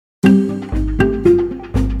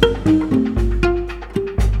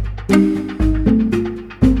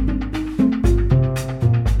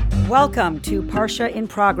Welcome to Parsha in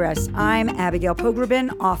Progress. I'm Abigail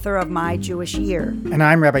Pogrubin, author of My Jewish Year. And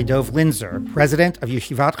I'm Rabbi Dov Linzer, president of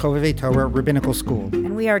Yeshivat Chovevei Torah Rabbinical School.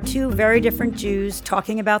 And we are two very different Jews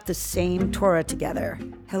talking about the same Torah together.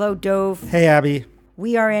 Hello, Dov. Hey, Abby.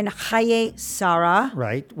 We are in Chayei Sarah.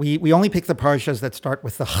 Right. We only pick the parshas that start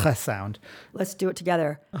with the ch sound. Let's do it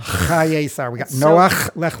together. Chayei Sarah. We got Noach,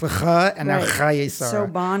 Lech Lecha, and now Chayei Sarah. So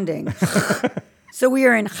bonding. So we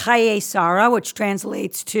are in Chayei Sarah, which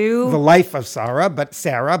translates to... The life of Sarah,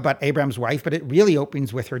 but Abraham's wife, but it really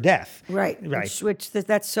opens with her death. Right. Which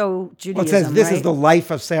that's so Judaism, well, it says this is the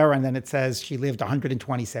life of Sarah, and then it says she lived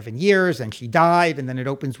 127 years, and she died, and then it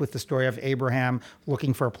opens with the story of Abraham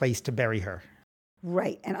looking for a place to bury her.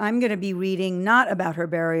 Right. And I'm going to be reading not about her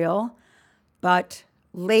burial, but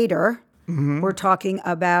later we're talking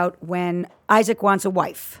about when Isaac wants a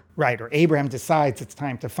wife. Right, or Abraham decides it's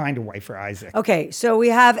time to find a wife for Isaac. Okay, so we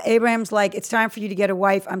have Abraham's like, it's time for you to get a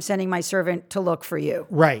wife. I'm sending my servant to look for you.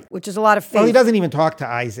 Right. Which is a lot of faith. Well, he doesn't even talk to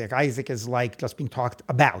Isaac. Isaac is like just being talked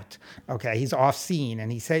about. Okay, he's off scene,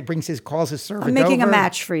 and he calls his servant I'm making over. a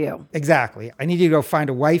match for you. Exactly. I need you to go find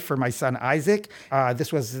a wife for my son Isaac. This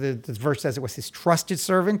verse says it was his trusted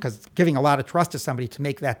servant, because giving a lot of trust to somebody to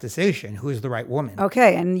make that decision, who is the right woman.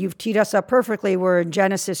 Okay, and you've teed us up perfectly. We're in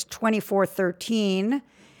Genesis 24:13.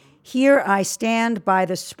 Here I stand by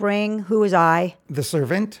the spring. Who is I? The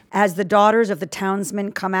servant. As the daughters of the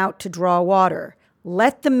townsmen come out to draw water.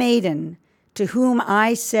 Let the maiden to whom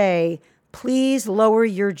I say, please lower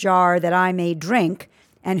your jar that I may drink,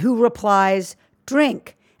 and who replies,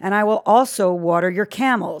 drink, and I will also water your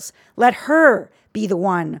camels. Let her be the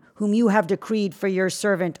one whom you have decreed for your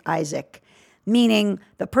servant Isaac. Meaning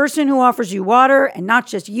the person who offers you water, and not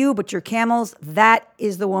just you, but your camels, that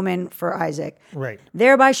is the woman for Isaac. Right.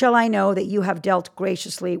 Thereby shall I know that you have dealt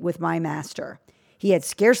graciously with my master. He had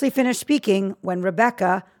scarcely finished speaking when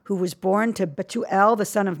Rebekah, who was born to Bethuel, the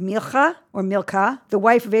son of Milcah, the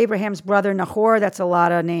wife of Abraham's brother Nahor, that's a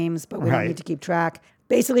lot of names, but we don't need to keep track.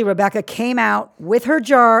 Basically, Rebekah came out with her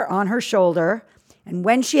jar on her shoulder, and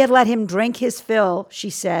when she had let him drink his fill,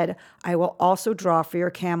 she said, I will also draw for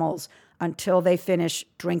your camels until they finish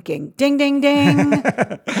drinking. Ding, ding, ding.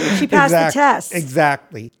 She passed the test.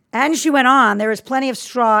 Exactly. And she went on, there is plenty of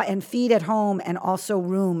straw and feed at home and also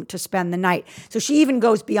room to spend the night. So she even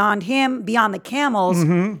goes beyond him, beyond the camels,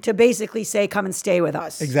 to basically say, come and stay with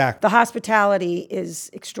us. Exactly. The hospitality is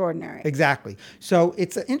extraordinary. Exactly. So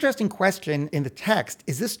it's an interesting question in the text.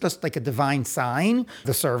 Is this just like a divine sign?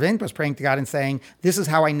 The servant was praying to God and saying, this is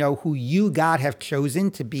how I know who you, God, have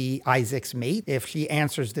chosen to be Isaac's mate, if she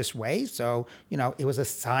answers this way. So, it was a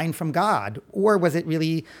sign from God. Or was it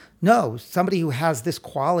really... No, somebody who has this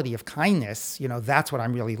quality of kindness, that's what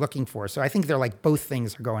I'm really looking for. So I think they're like both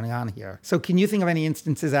things are going on here. So can you think of any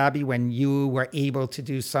instances, Abby, when you were able to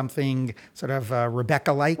do something sort of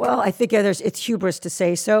Rebecca-like? Well, I think it's hubris to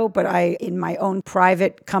say so, but I, in my own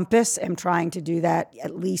private compass, am trying to do that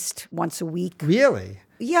at least once a week. Really?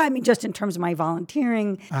 Yeah, I mean, just in terms of my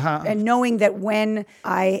volunteering and knowing that when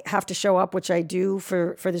I have to show up, which I do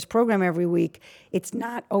for this program every week, it's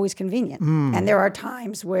not always convenient. And there are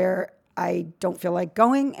times where I don't feel like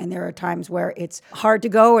going, and there are times where it's hard to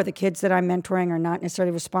go, or the kids that I'm mentoring are not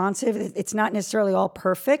necessarily responsive. It's not necessarily all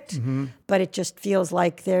perfect, but it just feels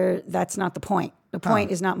like that's not the point. The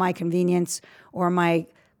point is not my convenience or my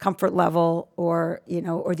comfort level or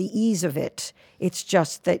the ease of it. It's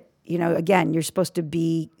just that, again, you're supposed to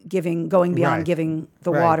be going beyond giving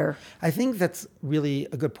the water. I think that's really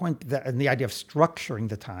a good point, and the idea of structuring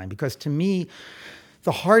the time, because to me,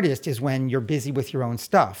 the hardest is when you're busy with your own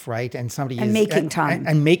stuff, right? And somebody is making time.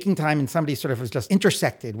 And making time, and somebody sort of has just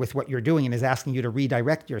intersected with what you're doing and is asking you to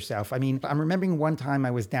redirect yourself. I mean, I'm remembering one time I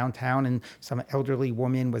was downtown and some elderly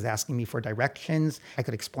woman was asking me for directions. I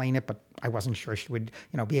could explain it, but I wasn't sure she would,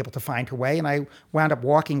 be able to find her way. And I wound up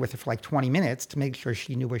walking with her for like 20 minutes to make sure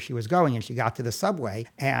she knew where she was going. And she got to the subway.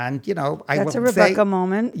 And, That's a Rebecca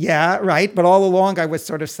moment. Yeah, right. But all along I was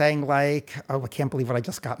sort of saying like, oh, I can't believe what I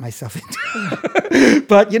just got myself into.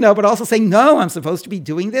 but also saying, no, I'm supposed to be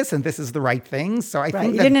doing this and this is the right thing. So I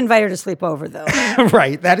think you didn't invite her to sleep over, though.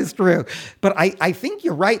 Right, that is true. But I think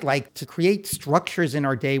you're right. Like, to create structures in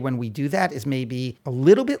our day when we do that is maybe a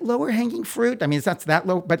little bit lower hanging fruit. I mean, it's not that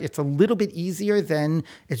low, but it's a little bit easier than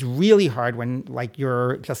it's really hard when like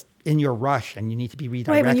you're just in your rush and you need to be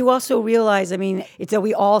redirected. Right, and you also realize, I mean, it's that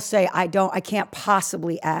we all say, I can't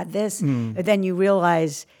possibly add this. But then you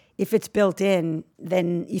realize if it's built in,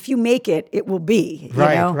 then if you make it, it will be.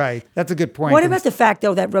 Right. That's a good point. What about the fact,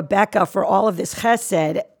 though, that Rebecca, for all of this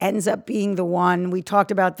chesed, ends up being the one, we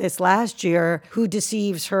talked about this last year, who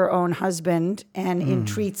deceives her own husband and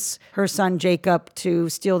entreats her son Jacob to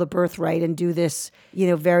steal the birthright and do this,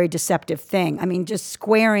 very deceptive thing. I mean, just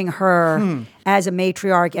squaring her as a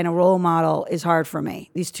matriarch and a role model is hard for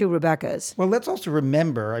me, these two Rebeccas. Well, let's also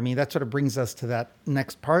remember, that sort of brings us to that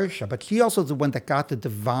next parsha, but she also is the one that got the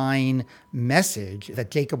divine message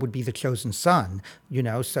that Jacob would be the chosen son,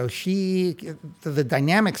 so the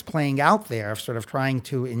dynamics playing out there, sort of trying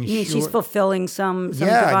to ensure. You mean she's fulfilling some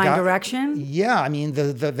divine direction? Yeah,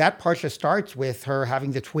 that parsha starts with her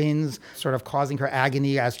having the twins sort of causing her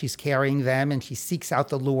agony as she's carrying them, and she seeks out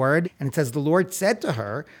the Lord, and it says the Lord said to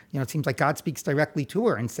her, it seems like God speaks directly to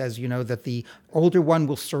her and says, that the older one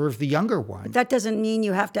will serve the younger one. But that doesn't mean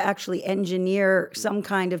you have to actually engineer some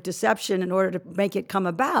kind of deception in order to make it come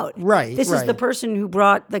about. Right. This is the person who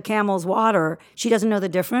brought the camel's water. She doesn't know the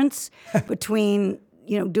difference between,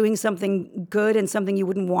 doing something good and something you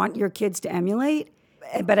wouldn't want your kids to emulate.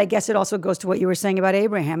 But I guess it also goes to what you were saying about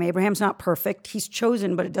Abraham. Abraham's not perfect. He's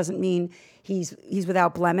chosen, but it doesn't mean he's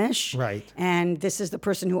without blemish. Right. And this is the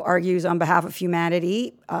person who argues on behalf of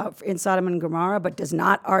humanity in Sodom and Gomorrah, but does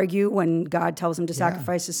not argue when God tells him to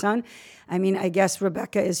sacrifice his son. I guess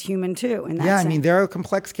Rebecca is human too. In that sense. There are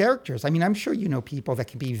complex characters. I'm sure you know people that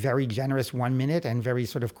can be very generous one minute and very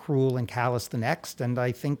sort of cruel and callous the next. And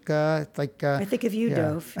I think I think of you,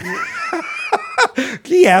 Dove.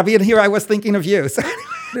 Gee, Abby, and here I was thinking of you. So,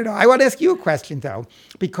 I want to ask you a question, though,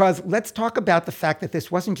 because let's talk about the fact that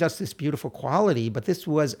this wasn't just this beautiful quality, but this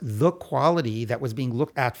was the quality that was being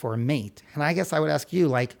looked at for a mate. And I guess I would ask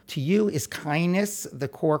you, to you, is kindness the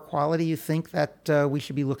core quality you think that we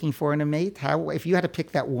should be looking for in a mate? How, if you had to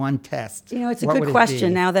pick that one test, it's a good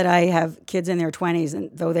question now that I have kids in their 20s, and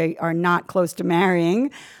though they are not close to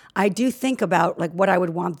marrying, I do think about what I would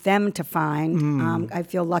want them to find. I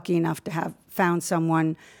feel lucky enough to have found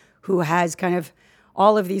someone who has kind of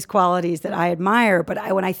all of these qualities that I admire.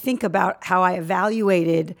 But when I think about how I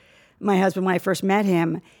evaluated my husband when I first met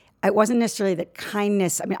him, it wasn't necessarily that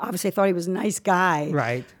kindness. Obviously I thought he was a nice guy.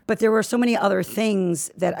 Right. But there were so many other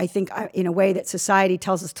things that I think in a way that society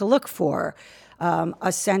tells us to look for.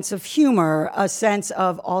 A sense of humor, a sense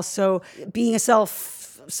of also being a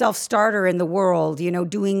self-starter in the world,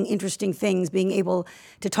 doing interesting things, being able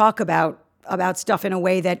to talk about stuff in a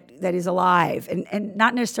way that is alive and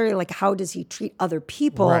not necessarily how does he treat other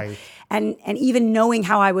people. Right. And even knowing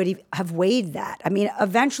how I would have weighed that.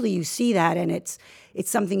 Eventually you see that and it's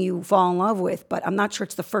something you fall in love with, but I'm not sure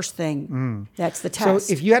it's the first thing that's the test.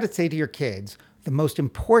 So if you had to say to your kids, the most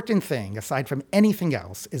important thing, aside from anything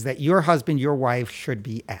else, is that your husband, your wife should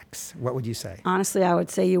be X. What would you say? Honestly, I would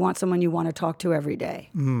say you want someone you want to talk to every day,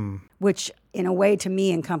 which in a way to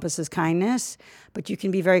me encompasses kindness, but you can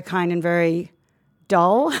be very kind and very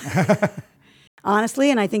dull, honestly.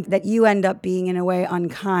 And I think that you end up being in a way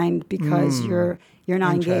unkind because you're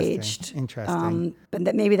not engaged. Interesting. But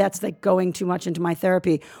that maybe that's going too much into my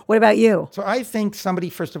therapy. What about you? So I think somebody,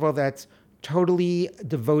 first of all, that's totally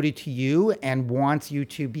devoted to you and wants you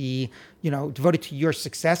to be, devoted to your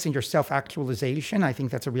success and your self-actualization. I think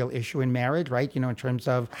that's a real issue in marriage, right? In terms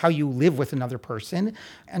of how you live with another person.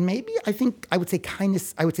 And maybe I would say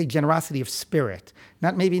kindness, I would say generosity of spirit,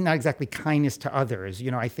 not exactly kindness to others.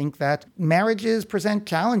 I think that marriages present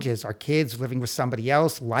challenges, our kids living with somebody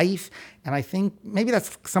else, life. And I think maybe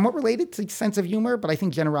that's somewhat related to sense of humor, but I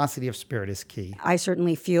think generosity of spirit is key. I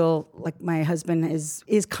certainly feel like my husband is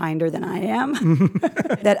kinder than I am.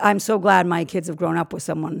 That I'm so glad my kids have grown up with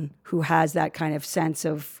someone who has that kind of sense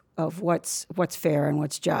of what's fair and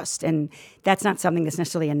what's just. And that's not something that's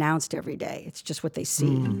necessarily announced every day. It's just what they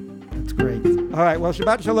see. That's great. All right. Well,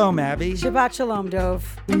 Shabbat Shalom, Abby. Shabbat Shalom,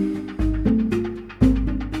 Dove.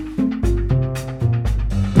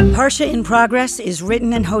 Parsha in Progress is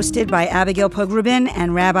written and hosted by Abigail Pogrubin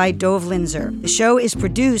and Rabbi Dov Linzer. The show is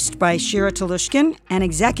produced by Shira Telushkin and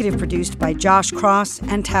executive produced by Josh Cross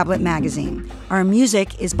and Tablet Magazine. Our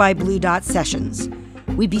music is by Blue Dot Sessions.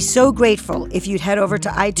 We'd be so grateful if you'd head over to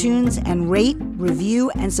iTunes and rate,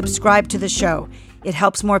 review, and subscribe to the show. It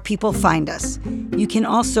helps more people find us. You can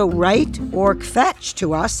also write or kvetch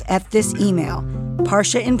to us at this email,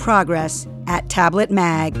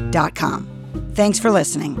 parshainprogress@tabletmag.com. Thanks for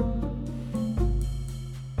listening.